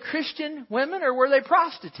 Were they Christian women or were they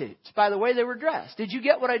prostitutes by the way they were dressed? Did you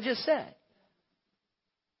get what I just said?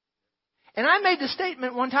 And I made the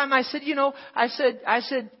statement one time. I said, I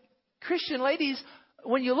said, Christian ladies,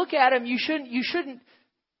 when you look at them, you shouldn't.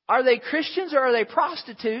 Are they Christians or are they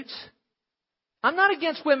prostitutes? I'm not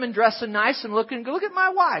against women dressing nice and looking. Look at my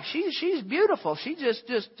wife. She's beautiful. She's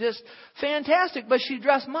just fantastic, but she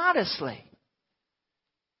dressed modestly.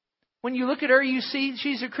 When you look at her, you see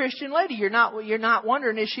she's a Christian lady. You're not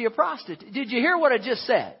wondering, is she a prostitute? Did you hear what I just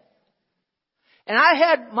said? And I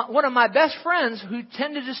had one of my best friends who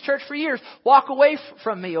attended this church for years walk away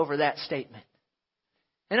from me over that statement.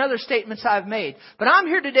 And other statements I've made. But I'm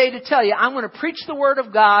here today to tell you, I'm going to preach the Word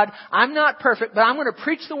of God. I'm not perfect, but I'm going to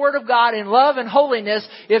preach the Word of God in love and holiness.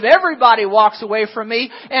 If everybody walks away from me,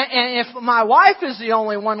 and if my wife is the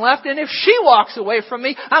only one left, and if she walks away from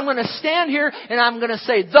me, I'm going to stand here and I'm going to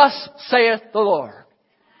say, "Thus saith the Lord."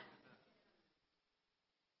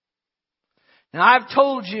 Now, I've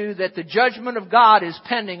told you that the judgment of God is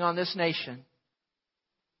pending on this nation.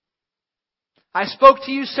 I spoke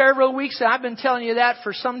to you several weeks, and I've been telling you that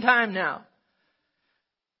for some time now.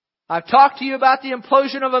 I've talked to you about the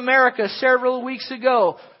implosion of America several weeks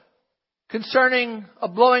ago concerning a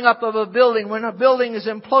blowing up of a building. When a building is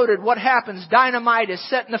imploded, what happens? Dynamite is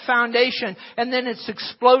set in the foundation, and then it's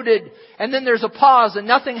exploded, and then there's a pause, and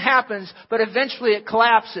nothing happens, but eventually it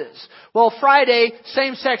collapses. Well, Friday,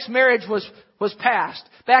 same-sex marriage was passed.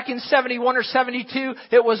 Back in 71 or 72,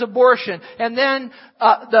 it was abortion. And then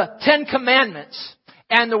the Ten Commandments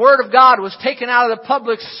and the Word of God was taken out of the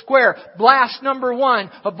public square. Blast number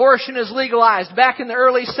 1, abortion is legalized back in the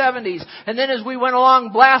early 70s. And then as we went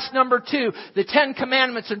along, blast number 2, the Ten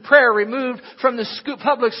Commandments and prayer removed from the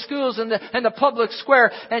public schools and the public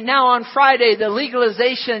square. And now on Friday, the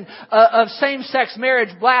legalization of same-sex marriage,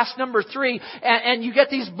 blast number 3. And you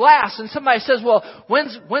get these blasts, and somebody says, well,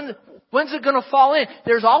 when's it going to fall in?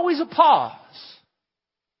 There's always a pause.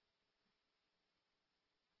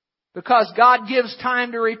 Because God gives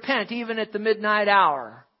time to repent even at the midnight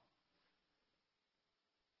hour.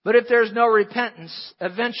 But if there's no repentance,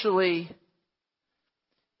 eventually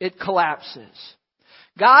it collapses.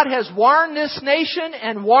 God has warned this nation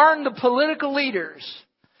and warned the political leaders.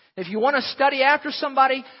 If you want to study after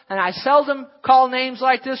somebody, and I seldom call names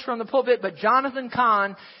like this from the pulpit, but Jonathan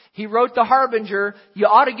Cahn, he wrote The Harbinger. You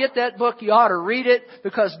ought to get that book. You ought to read it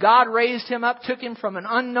because God raised him up, took him from an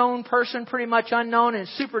unknown person, pretty much unknown, and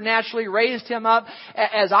supernaturally raised him up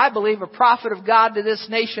as, I believe, a prophet of God to this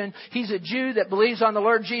nation. He's a Jew that believes on the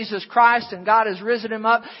Lord Jesus Christ, and God has risen him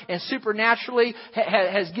up and supernaturally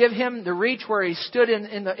has given him the reach where he stood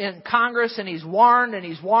in Congress, and he's warned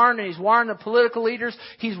the political leaders.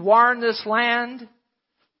 He's warned this land.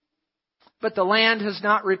 But the land has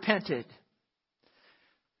not repented.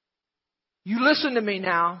 You listen to me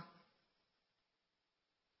now.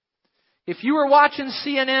 If you were watching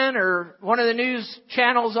CNN or one of the news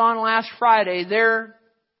channels on last Friday, there,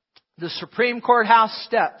 the Supreme Court House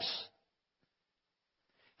steps.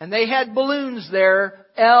 And they had balloons there,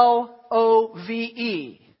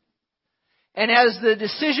 LOVE. And as the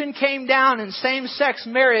decision came down and same-sex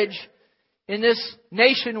marriage in this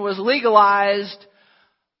nation was legalized,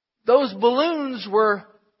 those balloons were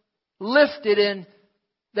lifted and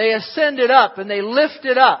they ascended up and they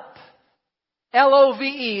lifted up.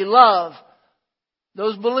 LOVE, love.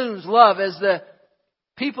 Those balloons, love, as the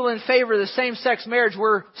people in favor of the same-sex marriage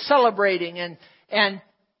were celebrating and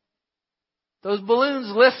those balloons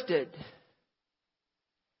lifted.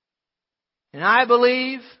 And I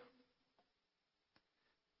believe,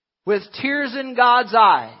 with tears in God's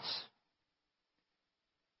eyes,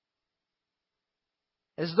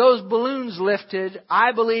 as those balloons lifted,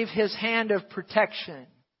 I believe His hand of protection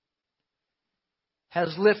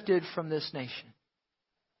has lifted from this nation.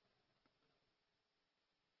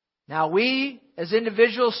 Now we, as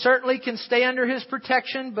individuals, certainly can stay under His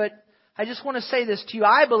protection, but I just want to say this to you.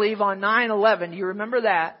 I believe on 9/11, do you remember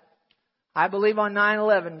that? I believe on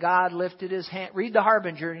 9/11, God lifted His hand. Read the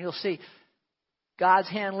Harbinger and you'll see God's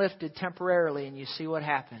hand lifted temporarily, and you see what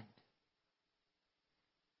happened.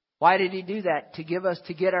 Why did He do that?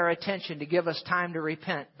 To get our attention, to give us time to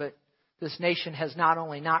repent. But this nation has not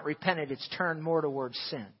only not repented, it's turned more towards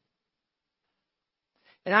sin.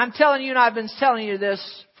 And I'm telling you, and I've been telling you this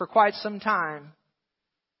for quite some time,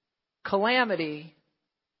 calamity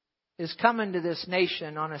is coming to this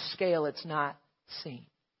nation on a scale it's not seen.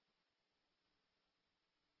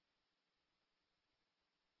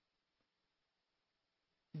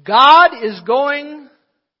 God is going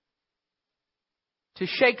to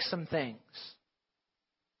shake some things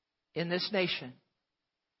in this nation.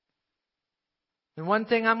 And one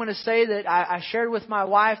thing I'm going to say that I shared with my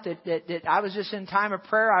wife that I was just in time of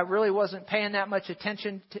prayer. I really wasn't paying that much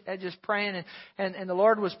attention to just praying, and the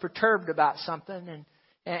Lord was perturbed about something.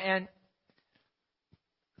 And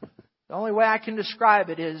the only way I can describe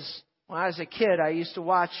it is when I was a kid, I used to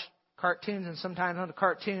watch cartoons, and sometimes on the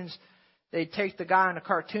cartoons, they'd take the guy in a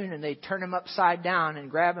cartoon and they'd turn him upside down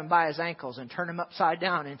and grab him by his ankles and turn him upside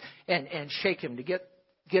down and shake him to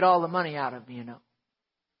get all the money out of him, you know.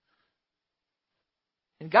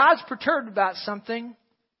 And God's perturbed about something.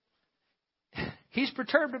 He's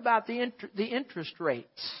perturbed about the interest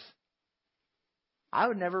rates. I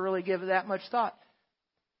would never really give it that much thought.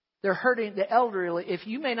 They're hurting the elderly. If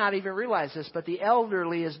you may not even realize this, but the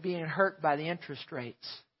elderly is being hurt by the interest rates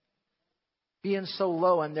being so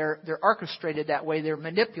low, and they're orchestrated that way. They're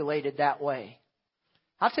manipulated that way.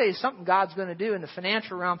 I'll tell you something God's going to do in the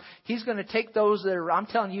financial realm. He's going to take those that are, I'm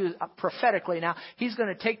telling you prophetically now, He's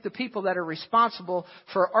going to take the people that are responsible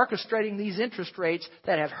for orchestrating these interest rates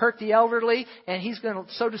that have hurt the elderly, and He's going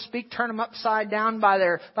to, so to speak, turn them upside down by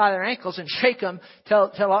their ankles and shake them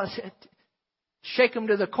shake them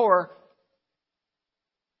to the core.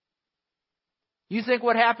 You think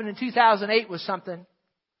what happened in 2008 was something?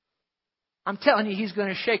 I'm telling you, He's going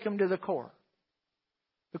to shake them to the core,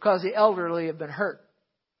 because the elderly have been hurt.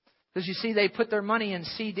 Because you see, they put their money in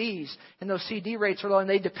CDs, and those CD rates are low, and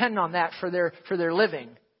they depend on that for their living.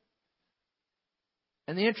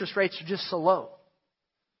 And the interest rates are just so low.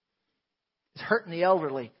 It's hurting the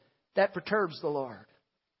elderly. That perturbs the Lord.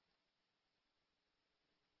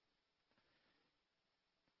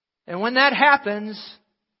 And when that happens,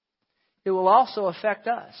 it will also affect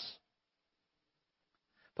us.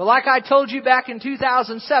 But like I told you back in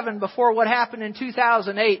 2007, before what happened in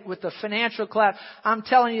 2008 with the financial collapse, I'm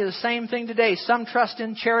telling you the same thing today. Some trust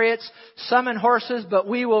in chariots, some in horses, but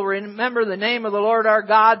we will remember the name of the Lord our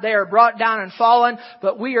God. They are brought down and fallen,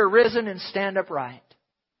 but we are risen and stand upright.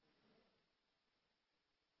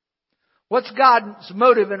 What's God's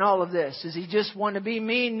motive in all of this? Is He just want to be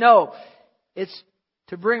mean? No. It's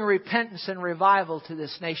to bring repentance and revival to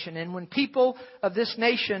this nation. And when people of this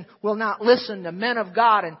nation will not listen to men of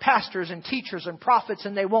God and pastors and teachers and prophets,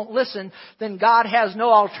 and they won't listen, then God has no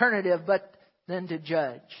alternative but then to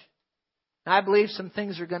judge. And I believe some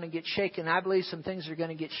things are going to get shaken. I believe some things are going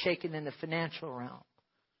to get shaken in the financial realm,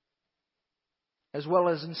 as well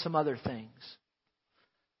as in some other things.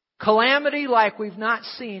 Calamity like we've not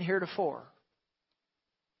seen heretofore.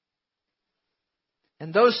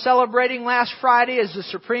 And those celebrating last Friday as the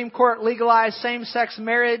Supreme Court legalized same-sex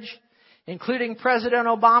marriage, including President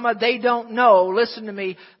Obama, they don't know, listen to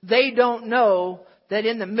me, they don't know that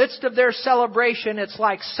in the midst of their celebration, it's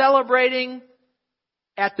like celebrating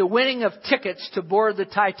at the winning of tickets to board the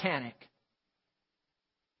Titanic,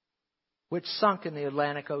 which sunk in the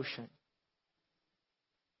Atlantic Ocean.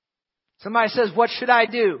 Somebody says, what should I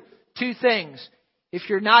do? 2 things. If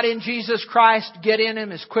you're not in Jesus Christ, get in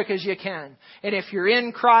Him as quick as you can. And if you're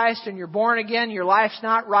in Christ and you're born again, your life's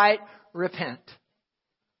not right, repent.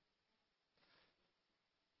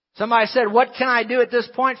 Somebody said, what can I do at this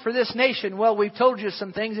point for this nation? Well, we've told you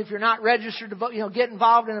some things. If you're not registered to vote, get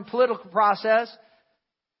involved in the political process.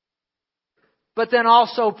 But then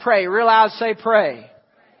also pray. Real loud, say pray.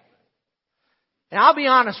 And I'll be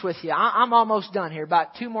honest with you. I'm almost done here.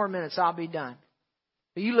 About 2 more minutes, I'll be done.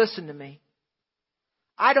 But you listen to me.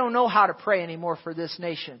 I don't know how to pray anymore for this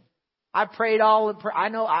nation. I prayed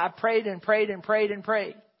I prayed and prayed and prayed and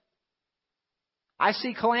prayed. I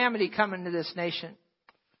see calamity coming to this nation.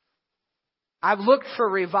 I've looked for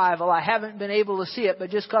revival. I haven't been able to see it,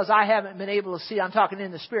 but just because I haven't been able to see it, I'm talking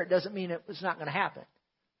in the Spirit, doesn't mean it's not going to happen.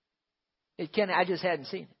 I just hadn't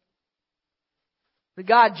seen it. But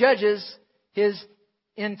God judges. His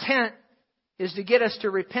intent is to get us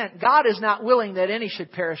to repent. God is not willing that any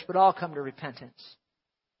should perish, but all come to repentance.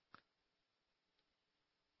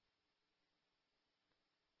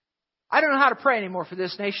 I don't know how to pray anymore for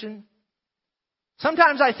this nation.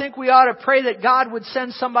 Sometimes I think we ought to pray that God would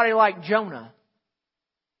send somebody like Jonah.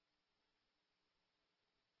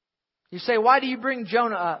 You say, why do you bring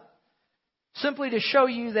Jonah up? Simply to show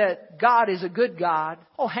you that God is a good God.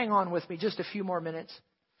 Oh, hang on with me just a few more minutes.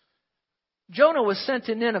 Jonah was sent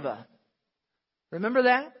to Nineveh. Remember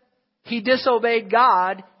that? He disobeyed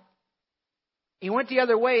God. He went the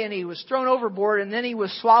other way and he was thrown overboard, and then he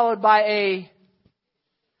was swallowed by a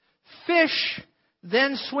fish,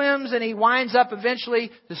 then swims, and he winds up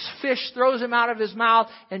eventually. This fish throws him out of his mouth,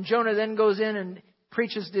 and Jonah then goes in and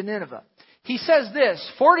preaches to Nineveh. He says this,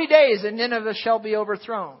 40 days and Nineveh shall be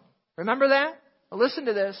overthrown. Remember that? Well, listen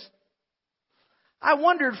to this. I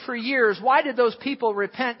wondered for years, why did those people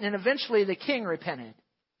repent? And eventually the king repented.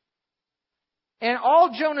 And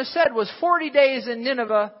all Jonah said was 40 days and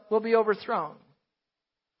Nineveh will be overthrown.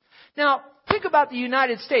 Now, think about the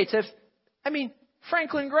United States.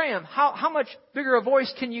 Franklin Graham, how much bigger a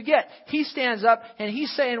voice can you get? He stands up and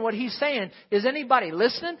he's saying what he's saying. Is anybody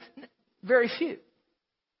listening? Very few.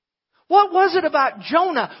 What was it about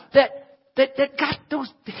Jonah that got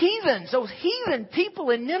those heathen people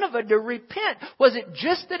in Nineveh to repent? Was it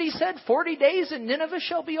just that he said 40 days and Nineveh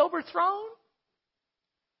shall be overthrown?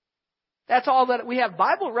 That's all that we have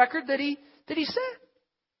Bible record that he said.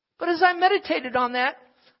 But as I meditated on that,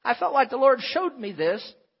 I felt like the Lord showed me this.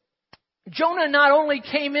 Jonah not only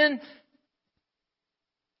came in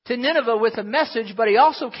to Nineveh with a message, but he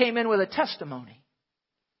also came in with a testimony.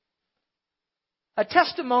 A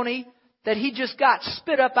testimony that he just got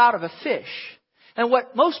spit up out of a fish. And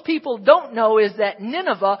what most people don't know is that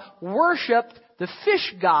Nineveh worshipped the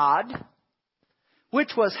fish god,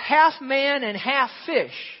 which was half man and half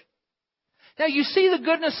fish. Now you see the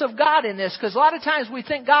goodness of God in this, because a lot of times we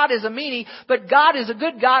think God is a meanie, but God is a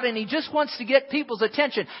good God and He just wants to get people's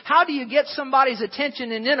attention. How do you get somebody's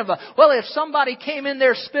attention in Nineveh? Well, if somebody came in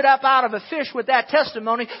there spit up out of a fish with that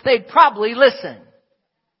testimony, they'd probably listen.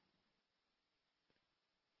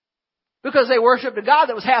 Because they worshipped a God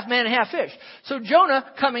that was half man and half fish. So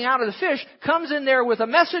Jonah, coming out of the fish, comes in there with a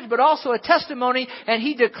message but also a testimony, and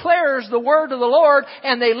he declares the word of the Lord,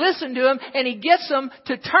 and they listen to him, and he gets them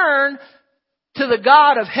to turn to the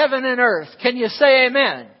God of heaven and earth. Can you say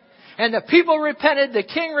amen? And the people repented, the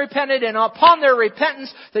king repented, and upon their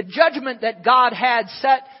repentance, the judgment that God had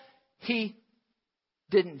set, He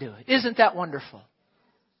didn't do it. Isn't that wonderful?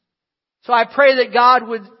 So I pray that God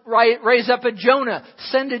would raise up a Jonah,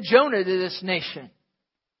 send a Jonah to this nation.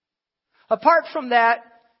 Apart from that,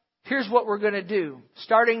 here's what we're going to do.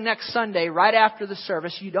 Starting next Sunday, right after the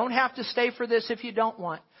service, you don't have to stay for this if you don't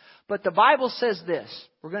want. But the Bible says this.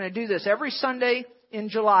 We're going to do this every Sunday in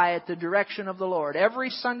July at the direction of the Lord.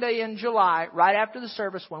 Every Sunday in July, right after the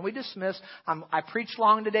service, when we dismiss. I preach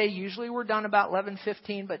long today. Usually we're done about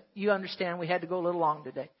 11:15, but you understand we had to go a little long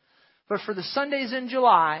today. But for the Sundays in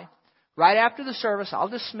July, right after the service, I'll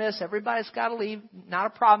dismiss. Everybody's got to leave. Not a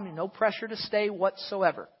problem. No pressure to stay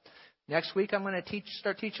whatsoever. Next week I'm going to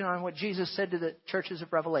start teaching on what Jesus said to the churches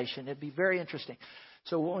of Revelation. It'd be very interesting.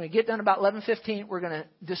 So when we get done about 11:15, we're going to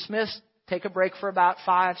dismiss, take a break for about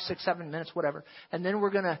 5, 6, 7 minutes, whatever. And then we're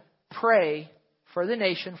going to pray for the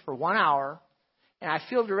nation for 1 hour. And I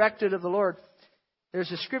feel directed of the Lord.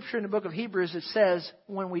 There's a scripture in the book of Hebrews that says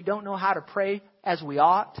when we don't know how to pray as we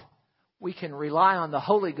ought, we can rely on the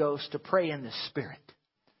Holy Ghost to pray in the Spirit.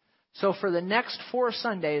 So for the next 4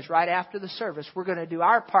 Sundays, right after the service, we're going to do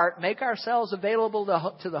our part, make ourselves available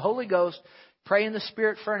to the Holy Ghost, pray in the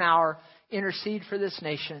Spirit for an hour, intercede for this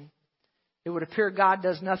nation. It would appear God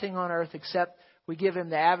does nothing on earth except we give Him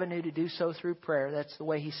the avenue to do so through prayer. That's the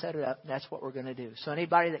way He set it up. And that's what we're going to do. So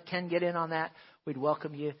anybody that can get in on that, we'd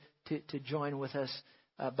welcome you to join with us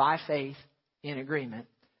by faith in agreement.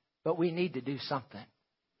 But we need to do something.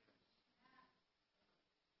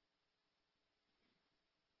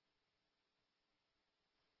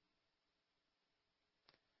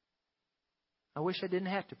 I wish I didn't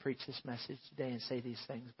have to preach this message today and say these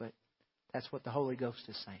things, but that's what the Holy Ghost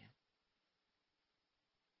is saying.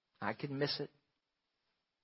 I can miss it.